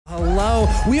Hello,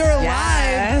 we are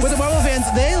live with the Marvel fans.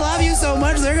 They love you so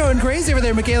much. They're going crazy over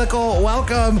there. Michaela Coel,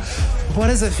 welcome. What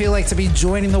does it feel like to be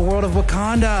joining the world of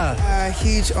Wakanda?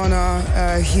 Huge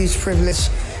honor, huge privilege.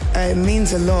 It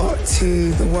means a lot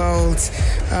to the world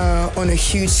on a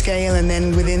huge scale, and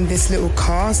then within this little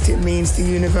cast, it means the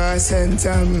universe. And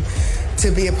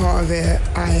to be a part of it,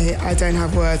 I don't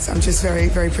have words. I'm just very,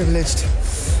 very privileged.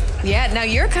 Yeah, now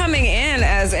you're coming in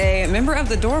as a member of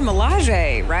the Dora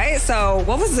Milaje, right? So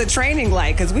what was the training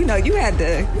like? Because we know you had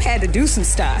to do some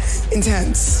stuff.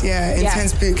 Intense, yeah,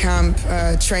 intense boot camp,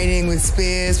 training with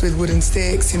spears, with wooden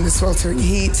sticks in the sweltering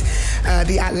heat,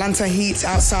 the Atlanta heat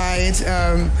outside.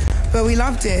 But we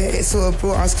loved it. It sort of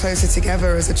brought us closer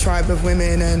together as a tribe of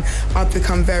women, and I've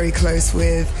become very close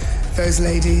with those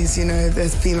ladies. You know, the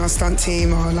female stunt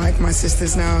team are like my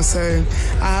sisters now, so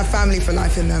I have family for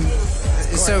life in them.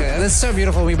 So that's so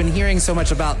beautiful. We've been hearing so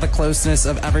much about the closeness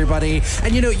of everybody.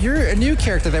 And you know, you're a new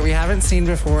character that we haven't seen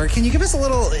before. Can you give us a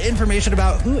little information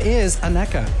about who is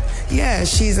Aneka? Yeah,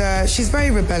 she's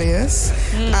very rebellious,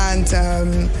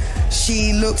 and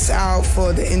she looks out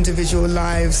for the individual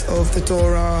lives of the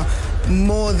Dora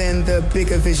more than the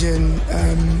bigger vision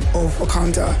of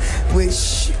Wakanda,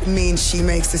 which means she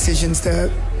makes decisions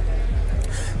that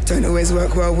don't always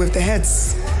work well with the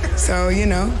heads. So, you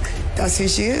know, that's who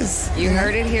she is. You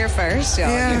heard it here first, y'all.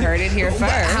 Yeah. You heard it here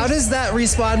first. How does that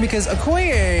respond? Because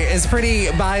Okoye is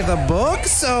pretty by the book,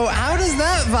 so how does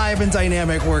that vibe and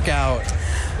dynamic work out?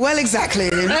 Well, exactly.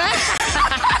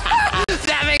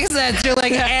 That makes sense. You're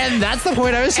like, and that's the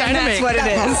point I was trying to make. That's what it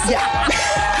is. Yeah.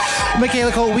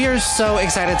 Michaela Coel, we are so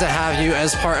excited to have you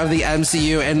as part of the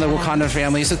MCU and the Wakanda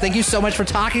family. So thank you so much for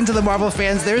talking to the Marvel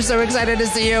fans. They're so excited to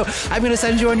see you. I'm going to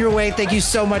send you on your way. Thank you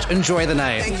so much. Enjoy the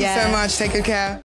night. Thank you so much. Take good care.